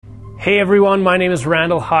Hey everyone, my name is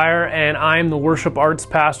Randall Heyer and I'm the worship arts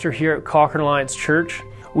pastor here at Cochrane Alliance Church.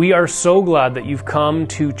 We are so glad that you've come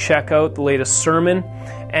to check out the latest sermon,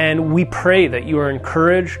 and we pray that you are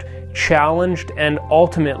encouraged, challenged, and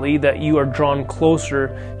ultimately that you are drawn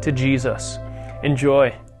closer to Jesus.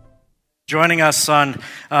 Enjoy. Joining us on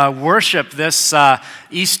worship this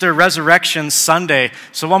Easter Resurrection Sunday.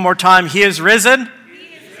 So one more time, He is risen.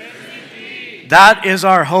 That is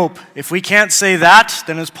our hope. If we can't say that,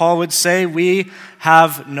 then as Paul would say, we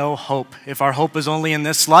have no hope. If our hope is only in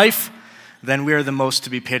this life, then we are the most to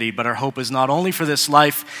be pitied. But our hope is not only for this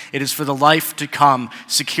life, it is for the life to come,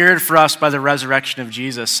 secured for us by the resurrection of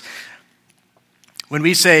Jesus. When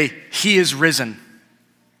we say, He is risen,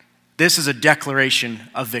 this is a declaration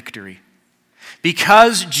of victory.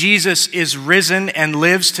 Because Jesus is risen and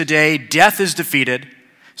lives today, death is defeated,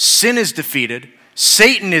 sin is defeated,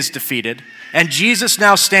 Satan is defeated, and Jesus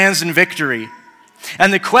now stands in victory.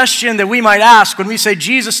 And the question that we might ask when we say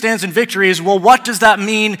Jesus stands in victory is, well, what does that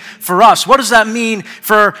mean for us? What does that mean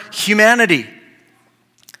for humanity?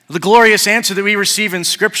 The glorious answer that we receive in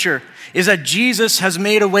Scripture is that Jesus has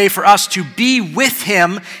made a way for us to be with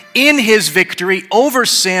Him in His victory over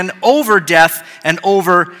sin, over death, and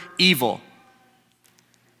over evil.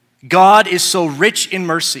 God is so rich in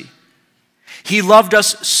mercy. He loved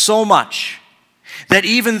us so much that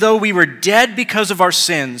even though we were dead because of our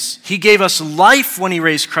sins, He gave us life when He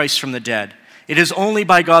raised Christ from the dead. It is only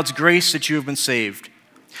by God's grace that you have been saved.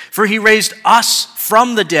 For He raised us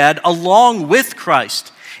from the dead along with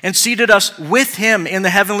Christ and seated us with Him in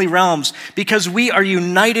the heavenly realms because we are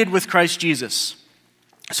united with Christ Jesus.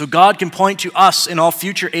 So God can point to us in all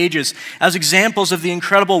future ages as examples of the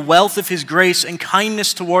incredible wealth of His grace and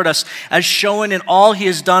kindness toward us, as shown in all He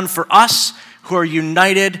has done for us who are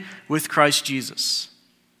united with Christ Jesus.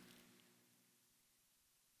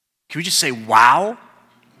 Can we just say, wow?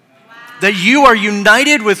 That you are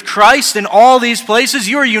united with Christ in all these places.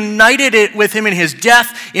 You are united with Him in His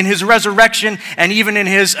death, in His resurrection, and even in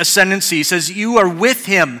His ascendancy. He says you are with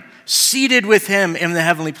Him, seated with Him in the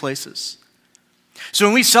heavenly places. So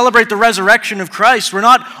when we celebrate the resurrection of Christ, we're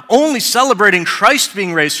not only celebrating Christ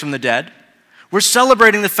being raised from the dead, we're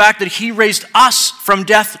celebrating the fact that He raised us from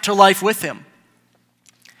death to life with Him.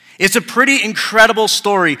 It's a pretty incredible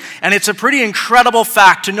story, and it's a pretty incredible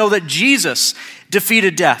fact to know that Jesus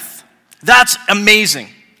defeated death. That's amazing.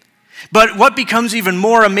 But what becomes even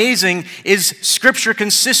more amazing is Scripture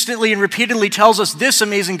consistently and repeatedly tells us this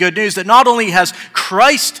amazing good news, that not only has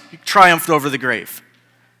Christ triumphed over the grave,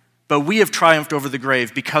 but we have triumphed over the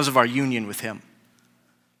grave because of our union with Him.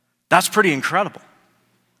 That's pretty incredible.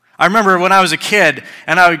 I remember when I was a kid,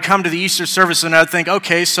 and I would come to the Easter service, and I would think,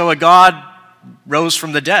 okay, so a God rose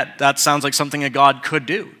from the dead. That sounds like something a God could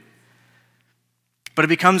do. But it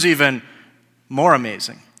becomes even more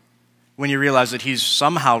amazing when you realize that He's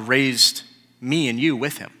somehow raised me and you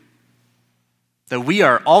with Him. That we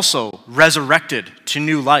are also resurrected to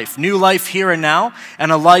new life here and now,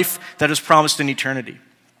 and a life that is promised in eternity.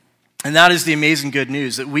 And that is the amazing good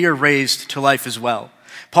news, that we are raised to life as well.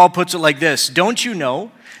 Paul puts it like this: don't you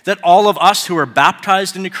know that all of us who are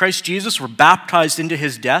baptized into Christ Jesus were baptized into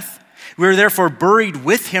His death? We are therefore buried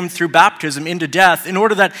with Him through baptism into death, in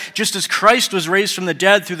order that just as Christ was raised from the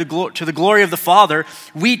dead to the glory of the Father,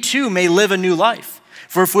 we too may live a new life.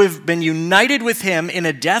 For if we've been united with Him in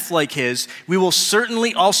a death like His, we will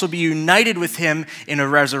certainly also be united with Him in a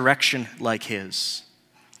resurrection like His.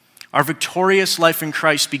 Our victorious life in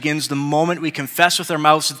Christ begins the moment we confess with our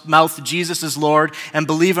mouth Jesus is Lord and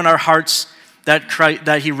believe in our hearts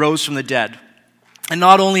that He rose from the dead. And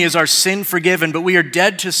not only is our sin forgiven, but we are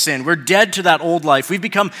dead to sin. We're dead to that old life. We've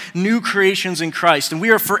become new creations in Christ, and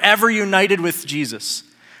we are forever united with Jesus.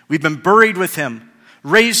 We've been buried with Him,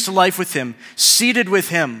 raised to life with Him, seated with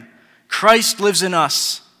Him. Christ lives in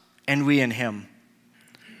us, and we in Him.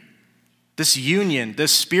 This union,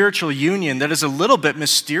 this spiritual union that is a little bit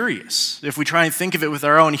mysterious, if we try and think of it with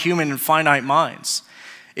our own human and finite minds,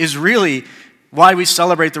 is really why we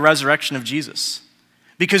celebrate the resurrection of Jesus.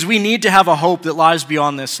 Because we need to have a hope that lies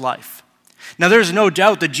beyond this life. Now, there's no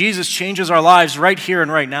doubt that Jesus changes our lives right here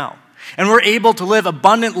and right now. And we're able to live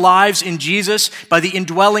abundant lives in Jesus by the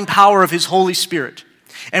indwelling power of His Holy Spirit.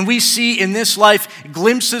 And we see in this life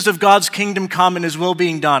glimpses of God's kingdom come and His will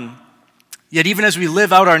being done. Yet even as we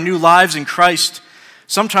live out our new lives in Christ,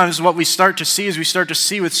 sometimes what we start to see is we start to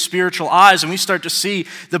see with spiritual eyes, and we start to see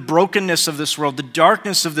the brokenness of this world, the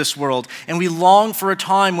darkness of this world, and we long for a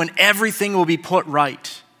time when everything will be put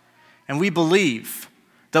right. And we believe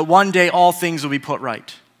that one day all things will be put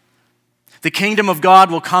right. The kingdom of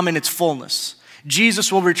God will come in its fullness.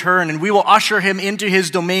 Jesus will return, and we will usher Him into His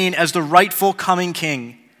domain as the rightful coming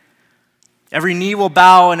King. Every knee will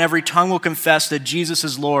bow and every tongue will confess that Jesus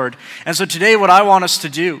is Lord. And so today what I want us to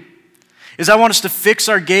do is I want us to fix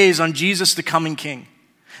our gaze on Jesus, the coming King,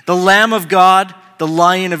 the Lamb of God, the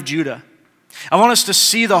Lion of Judah. I want us to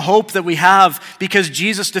see the hope that we have because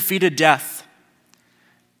Jesus defeated death.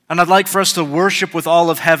 And I'd like for us to worship with all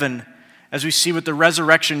of heaven as we see what the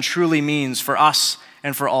resurrection truly means for us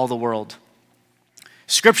and for all the world.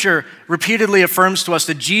 Scripture repeatedly affirms to us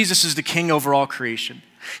that Jesus is the King over all creation.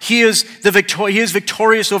 He is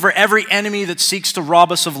victorious over every enemy that seeks to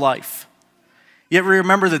rob us of life. Yet we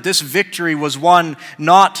remember that this victory was won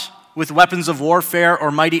not with weapons of warfare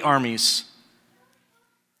or mighty armies.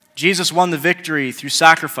 Jesus won the victory through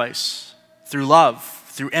sacrifice, through love,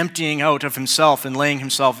 through emptying out of himself and laying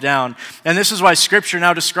himself down. And this is why Scripture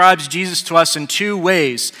now describes Jesus to us in two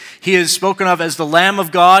ways. He is spoken of as the Lamb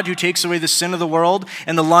of God who takes away the sin of the world,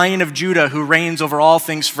 and the Lion of Judah who reigns over all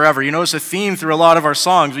things forever. You notice a theme through a lot of our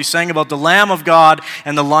songs. We sang about the Lamb of God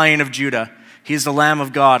and the Lion of Judah. He is the Lamb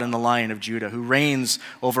of God and the Lion of Judah who reigns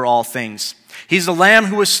over all things. He's the Lamb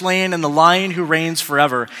who was slain and the Lion who reigns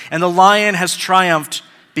forever. And the Lion has triumphed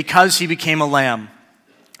because he became a lamb.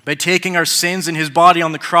 By taking our sins in his body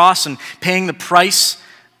on the cross and paying the price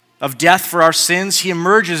of death for our sins, he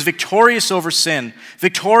emerges victorious over sin,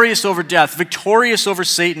 victorious over death, victorious over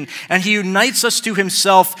Satan, and he unites us to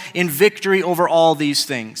himself in victory over all these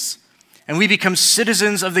things. And we become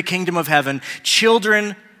citizens of the kingdom of heaven,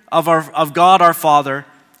 children of God our Father,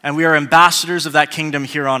 and we are ambassadors of that kingdom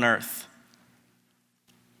here on earth.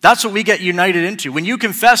 That's what we get united into. When you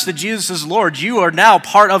confess that Jesus is Lord, you are now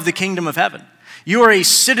part of the kingdom of heaven. You are a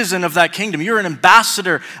citizen of that kingdom. You're an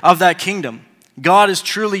ambassador of that kingdom. God is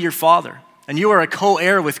truly your Father, and you are a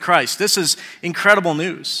co-heir with Christ. This is incredible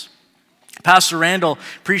news. Pastor Randall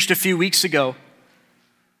preached a few weeks ago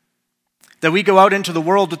that we go out into the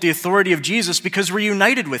world with the authority of Jesus because we're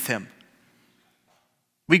united with him.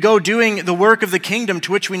 We go doing the work of the kingdom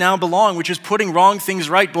to which we now belong, which is putting wrong things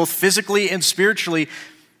right, both physically and spiritually,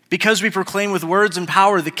 because we proclaim with words and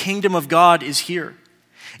power the kingdom of God is here.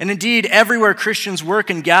 And indeed, everywhere Christians work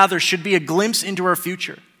and gather should be a glimpse into our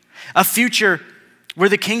future. A future where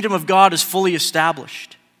the kingdom of God is fully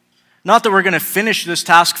established. Not that we're going to finish this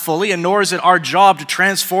task fully, and nor is it our job to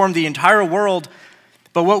transform the entire world,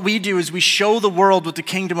 but what we do is we show the world what the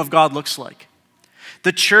kingdom of God looks like.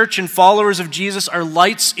 The church and followers of Jesus are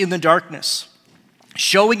lights in the darkness,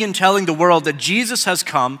 showing and telling the world that Jesus has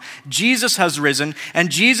come, Jesus has risen, and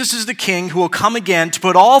Jesus is the King who will come again to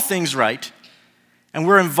put all things right. And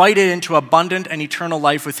we're invited into abundant and eternal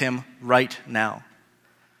life with him right now.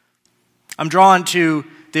 I'm drawn to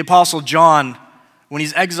the Apostle John when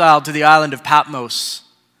he's exiled to the island of Patmos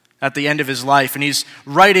at the end of his life. And he's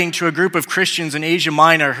writing to a group of Christians in Asia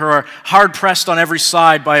Minor who are hard-pressed on every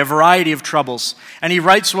side by a variety of troubles. And he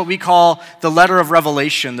writes what we call the letter of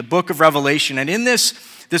Revelation, the book of Revelation. And in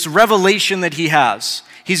this revelation that he has,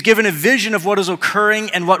 he's given a vision of what is occurring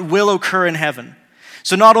and what will occur in heaven.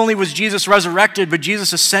 So not only was Jesus resurrected, but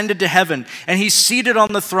Jesus ascended to heaven, and he's seated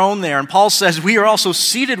on the throne there. And Paul says we are also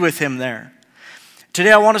seated with him there.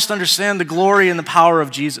 Today I want us to understand the glory and the power of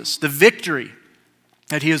Jesus, the victory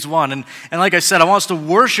that he has won. And like I said, I want us to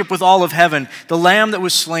worship with all of heaven the Lamb that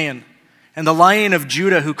was slain and the Lion of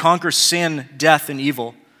Judah who conquers sin, death, and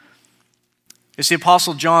evil. It's the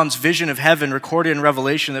Apostle John's vision of heaven recorded in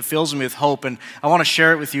Revelation that fills me with hope, and I want to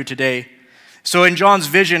share it with you today. So in John's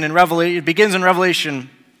vision, it begins in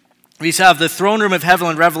Revelation. We have the throne room of heaven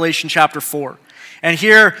in Revelation chapter 4. And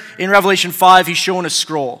here in Revelation 5, he's shown a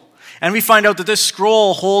scroll. And we find out that this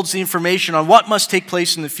scroll holds the information on what must take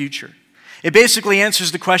place in the future. It basically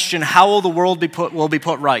answers the question, how will the world be put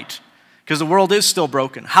right? Because the world is still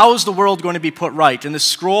broken. How is the world going to be put right? And the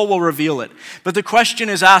scroll will reveal it. But the question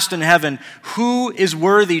is asked in heaven, who is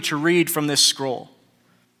worthy to read from this scroll?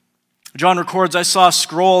 John records, I saw a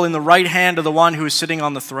scroll in the right hand of the one who was sitting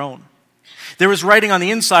on the throne. There was writing on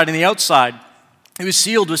the inside and the outside. It was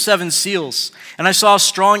sealed with 7 seals. And I saw a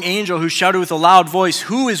strong angel who shouted with a loud voice,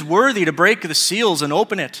 who is worthy to break the seals and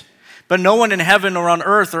open it? But no one in heaven or on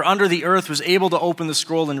earth or under the earth was able to open the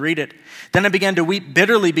scroll and read it. Then I began to weep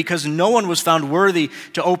bitterly because no one was found worthy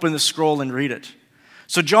to open the scroll and read it.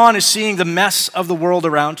 So John is seeing the mess of the world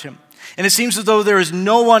around him. And it seems as though there is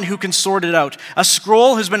no one who can sort it out. A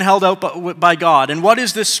scroll has been held out by God. And what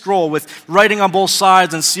is this scroll with writing on both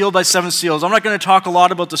sides and sealed by 7 seals? I'm not going to talk a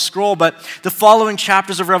lot about the scroll, but the following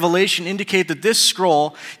chapters of Revelation indicate that this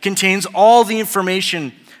scroll contains all the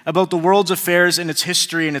information about the world's affairs and its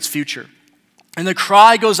history and its future. And the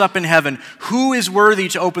cry goes up in heaven, who is worthy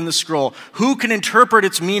to open the scroll? Who can interpret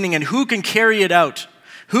its meaning and who can carry it out?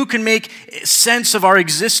 Who can make sense of our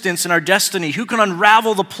existence and our destiny? Who can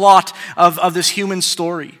unravel the plot of this human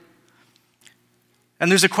story? And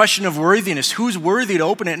there's a question of worthiness. Who's worthy to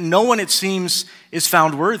open it? And no one, it seems, is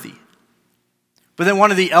found worthy. But then one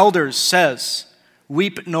of the elders says,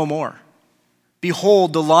 "Weep no more.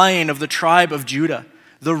 Behold, the Lion of the tribe of Judah,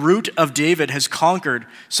 the Root of David, has conquered,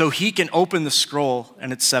 so he can open the scroll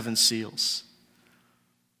and its 7 seals."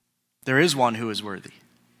 There is one who is worthy.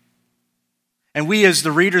 And we, as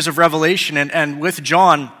the readers of Revelation and with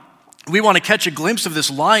John, we want to catch a glimpse of this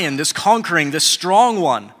lion, this conquering, this strong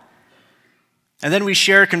one. And then we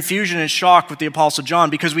share confusion and shock with the Apostle John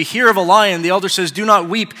because we hear of a lion. The elder says, "Do not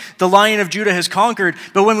weep. The Lion of Judah has conquered."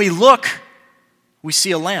 But when we look, we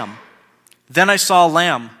see a lamb. "Then I saw a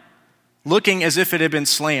lamb, looking as if it had been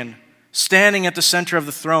slain, standing at the center of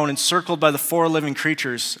the throne, encircled by the 4 living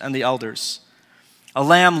creatures and the elders. A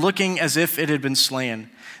lamb looking as if it had been slain.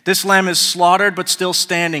 This lamb is slaughtered but still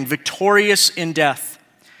standing, victorious in death.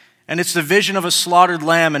 And it's the vision of a slaughtered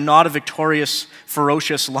lamb and not a victorious,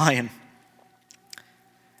 ferocious lion."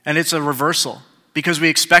 And it's a reversal, because we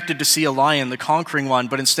expected to see a lion, the conquering one,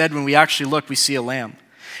 but instead when we actually look, we see a lamb.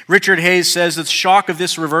 Richard Hayes says that the shock of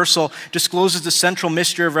this reversal discloses the central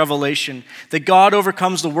mystery of Revelation, that God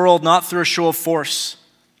overcomes the world not through a show of force,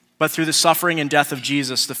 but through the suffering and death of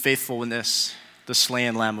Jesus, the faithful witness, the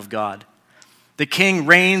slain Lamb of God. The King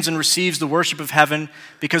reigns and receives the worship of heaven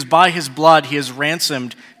because by his blood he has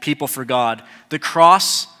ransomed people for God. The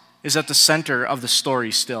cross is at the center of the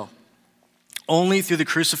story still. Only through the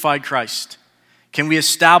crucified Christ can we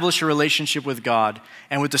establish a relationship with God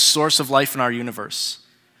and with the source of life in our universe.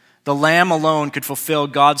 The Lamb alone could fulfill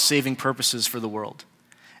God's saving purposes for the world.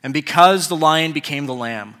 And because the Lion became the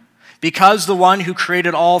Lamb, because the one who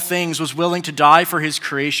created all things was willing to die for his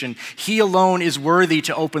creation, he alone is worthy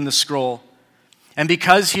to open the scroll. And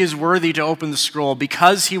because he is worthy to open the scroll,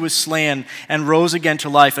 because he was slain and rose again to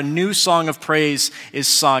life, a new song of praise is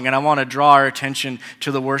sung. And I want to draw our attention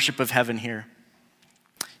to the worship of heaven here.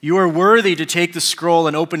 "You are worthy to take the scroll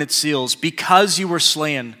and open its seals because you were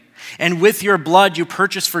slain. And with your blood you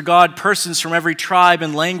purchased for God persons from every tribe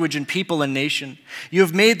and language and people and nation. You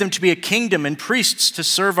have made them to be a kingdom and priests to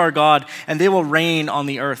serve our God, and they will reign on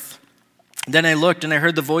the earth." Then I looked and I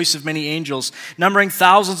heard the voice of many angels, numbering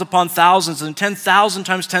thousands upon thousands and 10,000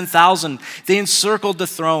 times 10,000. They encircled the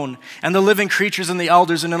throne and the living creatures and the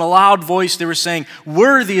elders, and in a loud voice they were saying,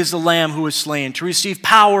 "Worthy is the Lamb who was slain to receive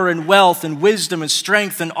power and wealth and wisdom and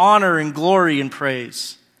strength and honor and glory and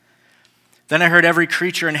praise." Then I heard every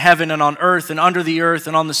creature in heaven and on earth and under the earth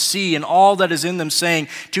and on the sea and all that is in them saying,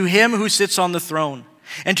 "To him who sits on the throne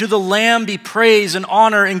and to the Lamb be praise and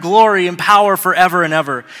honor and glory and power forever and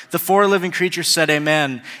ever." The 4 living creatures said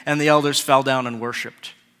amen, and the elders fell down and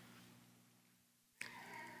worshiped.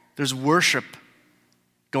 There's worship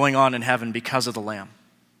going on in heaven because of the Lamb.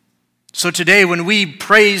 So today when we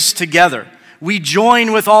praise together, we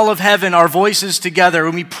join with all of heaven, our voices together,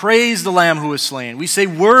 and we praise the Lamb who was slain. We say,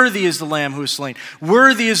 "Worthy is the Lamb who was slain.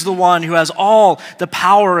 Worthy is the one who has all the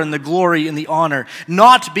power and the glory and the honor,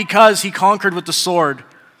 not because he conquered with the sword,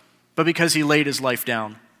 but because he laid his life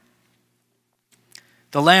down."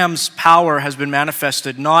 The Lamb's power has been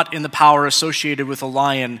manifested not in the power associated with a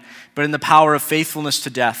lion, but in the power of faithfulness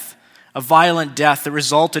to death, a violent death that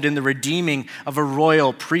resulted in the redeeming of a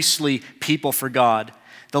royal, priestly people for God.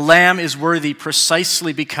 The Lamb is worthy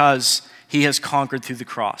precisely because he has conquered through the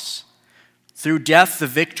cross. Through death, the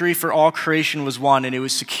victory for all creation was won, and it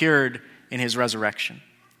was secured in his resurrection.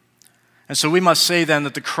 And so we must say then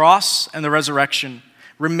that the cross and the resurrection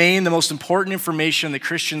remain the most important information that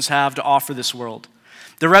Christians have to offer this world.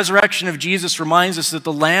 The resurrection of Jesus reminds us that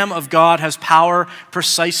the Lamb of God has power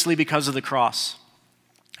precisely because of the cross.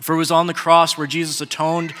 For it was on the cross where Jesus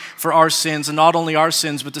atoned for our sins, and not only our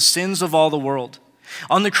sins, but the sins of all the world.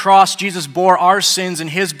 On the cross, Jesus bore our sins in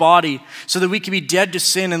his body so that we could be dead to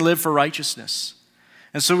sin and live for righteousness.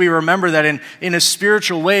 And so we remember that in a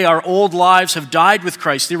spiritual way, our old lives have died with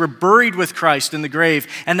Christ. They were buried with Christ in the grave.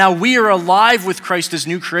 And now we are alive with Christ as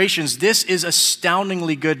new creations. This is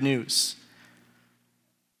astoundingly good news.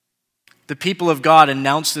 The people of God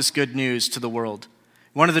announce this good news to the world.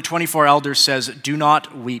 One of the 24 elders says, "Do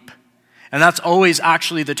not weep." And that's always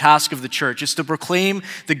actually the task of the church. It's to proclaim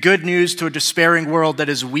the good news to a despairing world that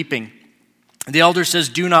is weeping. The elder says,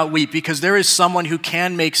 "Do not weep," because there is someone who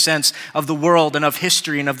can make sense of the world and of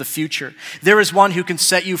history and of the future. There is one who can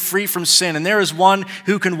set you free from sin, and there is one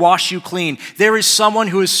who can wash you clean. There is someone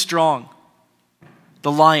who is strong,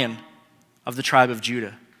 the Lion of the tribe of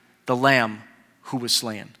Judah, the Lamb who was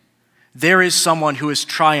slain. There is someone who has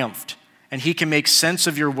triumphed, and he can make sense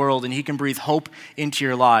of your world, and he can breathe hope into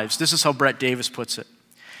your lives. This is how Brent Davis puts it.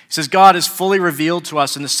 He says God is fully revealed to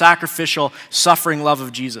us in the sacrificial, suffering love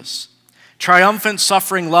of Jesus. Triumphant,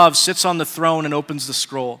 suffering love sits on the throne and opens the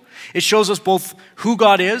scroll. It shows us both who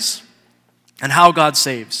God is and how God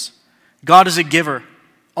saves. God is a giver,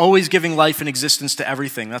 always giving life and existence to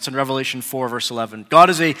everything. That's in Revelation 4, verse 11. God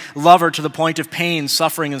is a lover to the point of pain,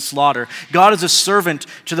 suffering, and slaughter. God is a servant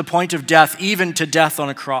to the point of death, even to death on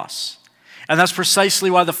a cross. And that's precisely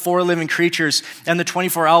why the 4 living creatures and the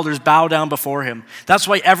 24 elders bow down before him. That's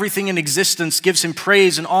why everything in existence gives him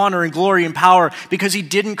praise and honor and glory and power, because he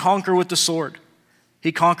didn't conquer with the sword.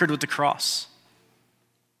 He conquered with the cross,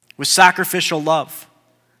 with sacrificial love.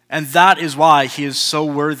 And that is why he is so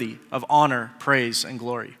worthy of honor, praise, and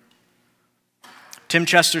glory. Tim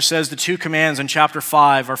Chester says the 2 commands in chapter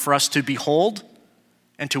 5 are for us to behold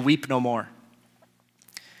and to weep no more.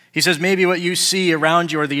 He says maybe what you see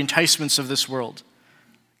around you are the enticements of this world.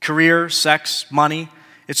 Career, sex, money.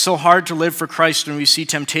 It's so hard to live for Christ when we see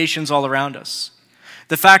temptations all around us.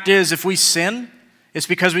 The fact is, if we sin, it's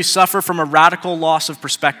because we suffer from a radical loss of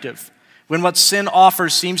perspective, when what sin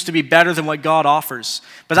offers seems to be better than what God offers.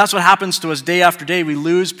 But that's what happens to us day after day. We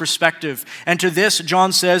lose perspective. And to this,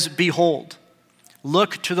 John says, behold,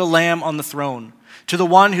 look to the Lamb on the throne, to the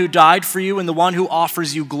one who died for you and the one who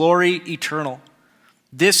offers you glory eternal.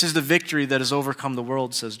 This is the victory that has overcome the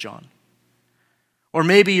world, says John. Or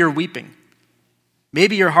maybe you're weeping.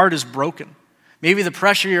 Maybe your heart is broken. Maybe the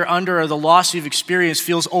pressure you're under or the loss you've experienced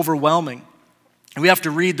feels overwhelming. And we have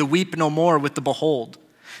to read the weep no more with the behold.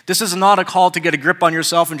 This is not a call to get a grip on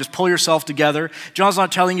yourself and just pull yourself together. John's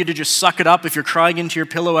not telling you to just suck it up if you're crying into your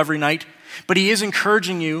pillow every night. But he is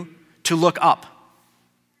encouraging you to look up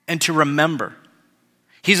and to remember.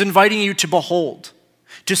 He's inviting you to behold,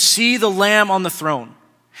 to see the Lamb on the throne.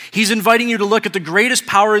 He's inviting you to look at the greatest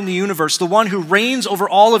power in the universe, the one who reigns over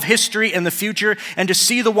all of history and the future, and to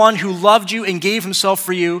see the one who loved you and gave himself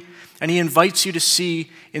for you. And he invites you to see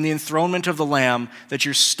in the enthronement of the Lamb that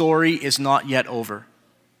your story is not yet over.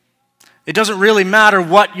 It doesn't really matter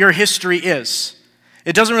what your history is.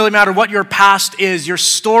 It doesn't really matter what your past is. Your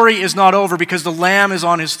story is not over because the Lamb is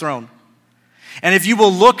on his throne. And if you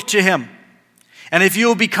will look to him, and if you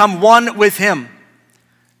will become one with him,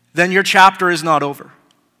 then your chapter is not over.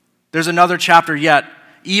 There's another chapter yet,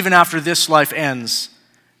 even after this life ends,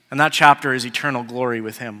 and that chapter is eternal glory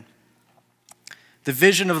with him. The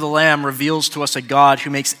vision of the Lamb reveals to us a God who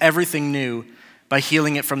makes everything new by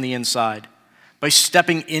healing it from the inside, by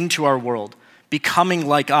stepping into our world, becoming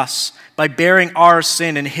like us, by bearing our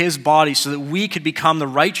sin in his body so that we could become the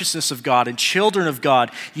righteousness of God and children of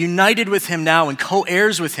God, united with him now and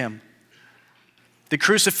co-heirs with him. The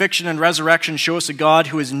crucifixion and resurrection show us a God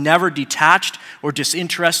who is never detached or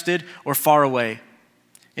disinterested or far away.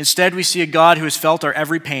 Instead, we see a God who has felt our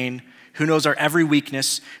every pain, who knows our every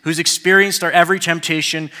weakness, who's experienced our every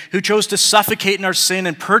temptation, who chose to suffocate in our sin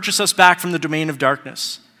and purchase us back from the domain of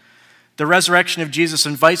darkness. The resurrection of Jesus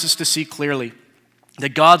invites us to see clearly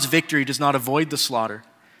that God's victory does not avoid the slaughter,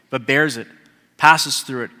 but bears it, passes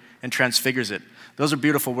through it, and transfigures it. Those are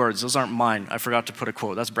beautiful words. Those aren't mine. I forgot to put a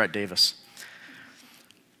quote. That's Brent Davis.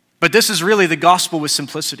 But this is really the gospel with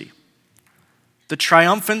simplicity. The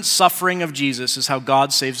triumphant suffering of Jesus is how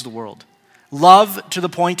God saves the world. Love to the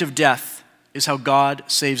point of death is how God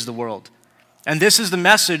saves the world. And this is the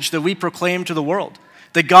message that we proclaim to the world.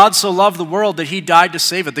 That God so loved the world that he died to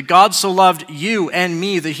save it. That God so loved you and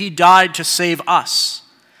me that he died to save us.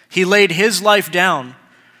 He laid his life down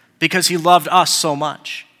because he loved us so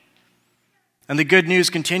much. And the good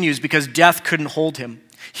news continues because death couldn't hold him.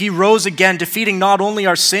 He rose again, defeating not only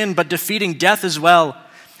our sin, but defeating death as well.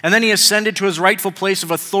 And then he ascended to his rightful place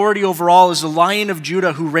of authority over all as the Lion of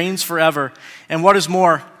Judah who reigns forever. And what is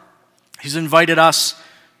more, he's invited us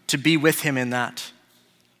to be with him in that.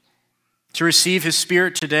 To receive his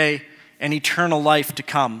Spirit today and eternal life to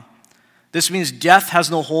come. This means death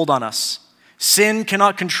has no hold on us. Sin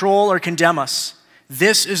cannot control or condemn us.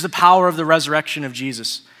 This is the power of the resurrection of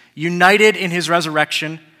Jesus. United in his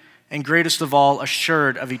resurrection, and greatest of all,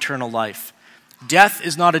 assured of eternal life. Death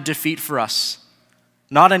is not a defeat for us.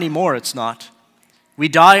 Not anymore, it's not. We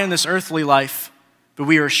die in this earthly life, but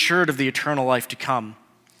we are assured of the eternal life to come.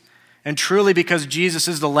 And truly, because Jesus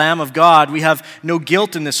is the Lamb of God, we have no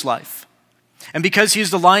guilt in this life. And because he is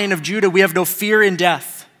the Lion of Judah, we have no fear in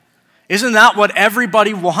death. Isn't that what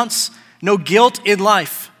everybody wants? No guilt in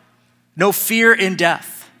life. No fear in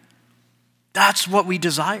death. That's what we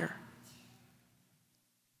desire.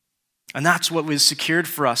 And that's what was secured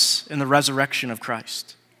for us in the resurrection of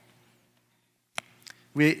Christ.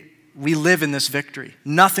 We live in this victory.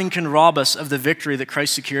 Nothing can rob us of the victory that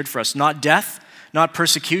Christ secured for us. Not death, not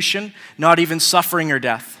persecution, not even suffering or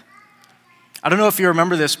death. I don't know if you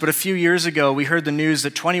remember this, but a few years ago we heard the news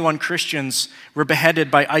that 21 Christians were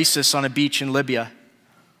beheaded by ISIS on a beach in Libya.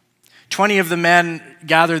 20 of the men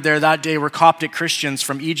gathered there that day were Coptic Christians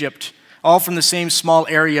from Egypt, all from the same small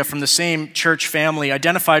area, from the same church family,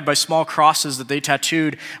 identified by small crosses that they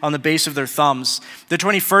tattooed on the base of their thumbs. The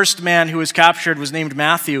 21st man who was captured was named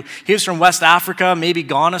Matthew. He was from West Africa, maybe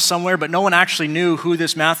Ghana somewhere, but no one actually knew who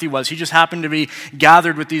this Matthew was. He just happened to be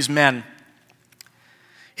gathered with these men.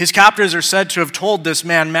 His captors are said to have told this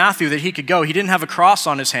man, Matthew, that he could go. He didn't have a cross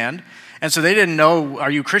on his hand, and so they didn't know, are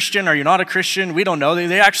you Christian? Are you not a Christian? We don't know.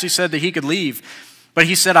 They actually said that he could leave. But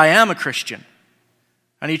he said, I am a Christian.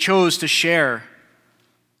 And he chose to share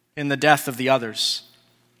in the death of the others.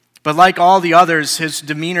 But like all the others, his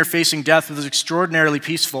demeanor facing death was extraordinarily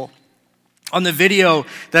peaceful. On the video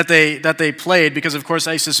that they played, because of course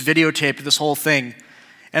ISIS videotaped this whole thing,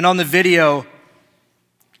 and on the video,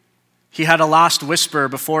 he had a last whisper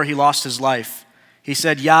before he lost his life. He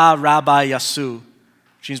said, Ya Rabbi Yasu,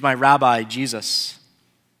 which means my Rabbi, Jesus.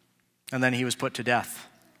 And then he was put to death.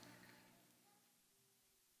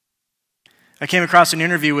 I came across an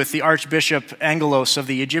interview with the Archbishop Angelos of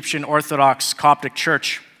the Egyptian Orthodox Coptic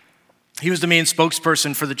Church. He was the main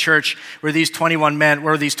spokesperson for the church where these 20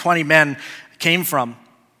 men came from.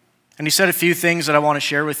 And he said a few things that I want to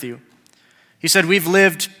share with you. He said, we've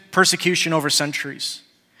lived persecution over centuries.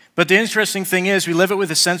 But the interesting thing is we live it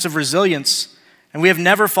with a sense of resilience, and we have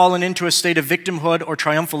never fallen into a state of victimhood or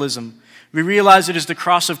triumphalism. We realize it is the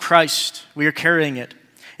cross of Christ. We are carrying it.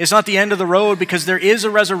 It's not the end of the road because there is a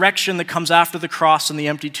resurrection that comes after the cross and the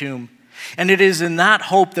empty tomb. And it is in that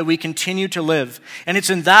hope that we continue to live. And it's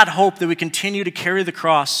in that hope that we continue to carry the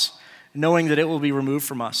cross, knowing that it will be removed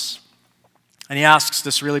from us. And he asks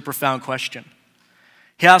this really profound question.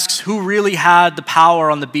 He asks, who really had the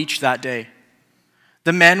power on the beach that day?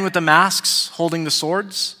 The men with the masks holding the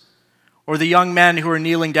swords? Or the young men who were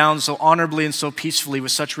kneeling down so honorably and so peacefully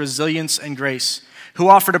with such resilience and grace, who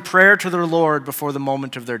offered a prayer to their Lord before the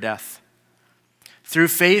moment of their death? Through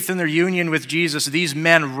faith in their union with Jesus, these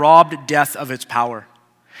men robbed death of its power.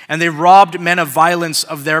 And they robbed men of violence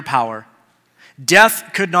of their power.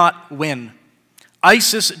 Death could not win.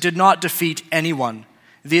 ISIS did not defeat anyone.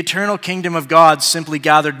 The eternal kingdom of God simply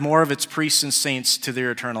gathered more of its priests and saints to their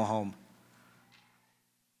eternal home.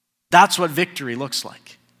 That's what victory looks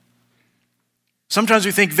like. Sometimes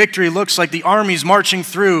we think victory looks like the armies marching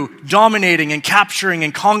through, dominating and capturing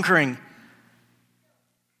and conquering.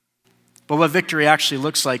 But what victory actually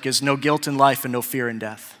looks like is no guilt in life and no fear in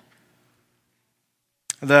death.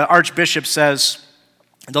 The Archbishop says,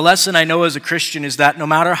 the lesson I know as a Christian is that no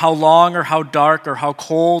matter how long or how dark or how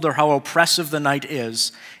cold or how oppressive the night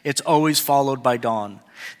is, it's always followed by dawn.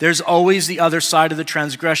 There's always the other side of the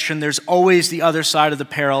transgression. There's always the other side of the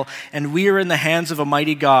peril. And we are in the hands of a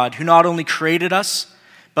mighty God who not only created us,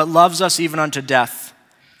 but loves us even unto death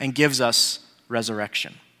and gives us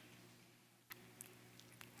resurrection.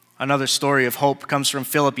 Another story of hope comes from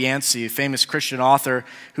Philip Yancey, a famous Christian author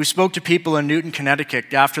who spoke to people in Newton,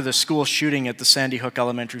 Connecticut after the school shooting at the Sandy Hook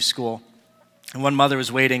Elementary School. And one mother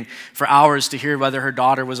was waiting for hours to hear whether her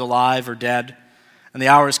daughter was alive or dead. And the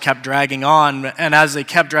hours kept dragging on, and as they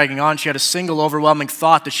kept dragging on, she had a single overwhelming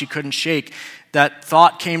thought that she couldn't shake. That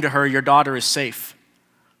thought came to her, your daughter is safe.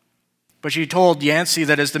 But she told Yancey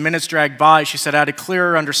that as the minutes dragged by, she said, I had a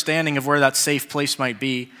clearer understanding of where that safe place might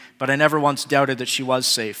be, but I never once doubted that she was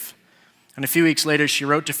safe. And a few weeks later, she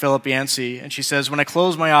wrote to Philip Yancey, and she says, when I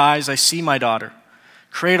close my eyes, I see my daughter,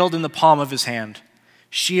 cradled in the palm of his hand.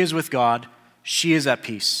 She is with God. She is at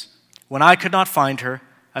peace. When I could not find her,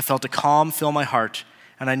 I felt a calm fill my heart,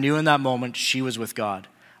 and I knew in that moment she was with God.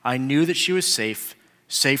 I knew that she was safe,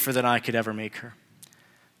 safer than I could ever make her.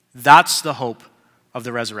 That's the hope of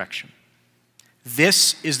the resurrection.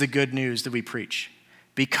 This is the good news that we preach.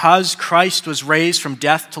 Because Christ was raised from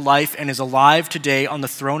death to life and is alive today on the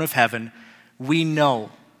throne of heaven, we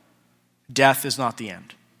know death is not the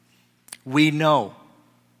end. We know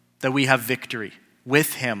that we have victory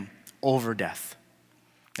with him over death.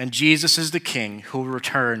 And Jesus is the King who will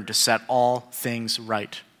return to set all things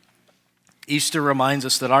right. Easter reminds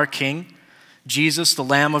us that our King, Jesus, the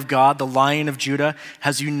Lamb of God, the Lion of Judah,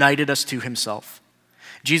 has united us to himself.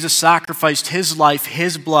 Jesus sacrificed his life,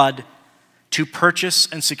 his blood, to purchase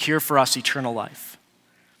and secure for us eternal life.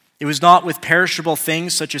 It was not with perishable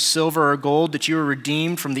things such as silver or gold that you were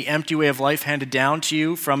redeemed from the empty way of life handed down to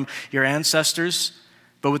you from your ancestors,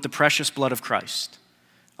 but with the precious blood of Christ,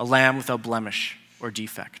 a lamb without blemish or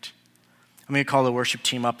defect. I'm going to call the worship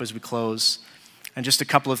team up as we close, and just a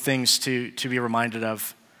couple of things to be reminded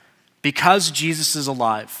of. Because Jesus is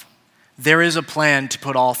alive, there is a plan to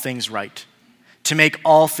put all things right, to make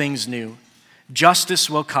all things new. Justice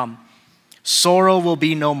will come. Sorrow will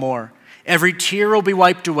be no more. Every tear will be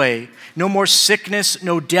wiped away. No more sickness,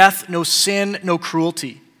 no death, no sin, no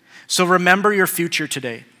cruelty. So remember your future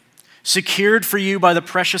today, secured for you by the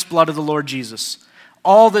precious blood of the Lord Jesus.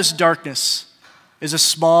 All this darkness is a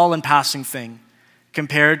small and passing thing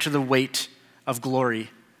compared to the weight of glory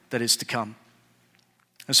that is to come.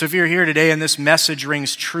 And so if you're here today and this message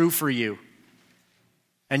rings true for you,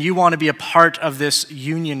 and you want to be a part of this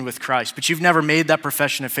union with Christ, but you've never made that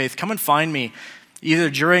profession of faith, come and find me. Either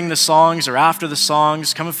during the songs or after the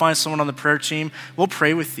songs, come and find someone on the prayer team. We'll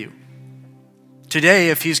pray with you.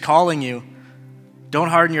 Today, if he's calling you, don't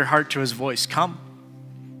harden your heart to his voice. Come.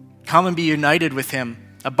 Come and be united with him.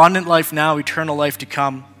 Abundant life now, eternal life to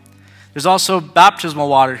come. There's also baptismal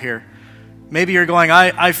water here. Maybe you're going,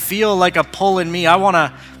 I feel like a pull in me. I want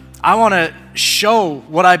to show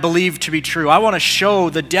what I believe to be true. I want to show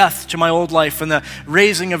the death to my old life and the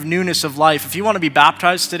raising of newness of life. If you want to be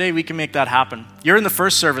baptized today, we can make that happen. You're in the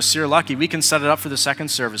first service, so you're lucky. We can set it up for the second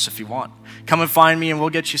service if you want. Come and find me and we'll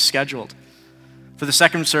get you scheduled. For the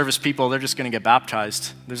second service people, they're just going to get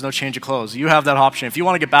baptized. There's no change of clothes. You have that option. If you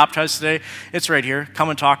want to get baptized today, it's right here. Come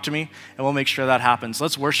and talk to me and we'll make sure that happens.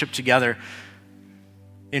 Let's worship together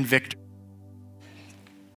in victory.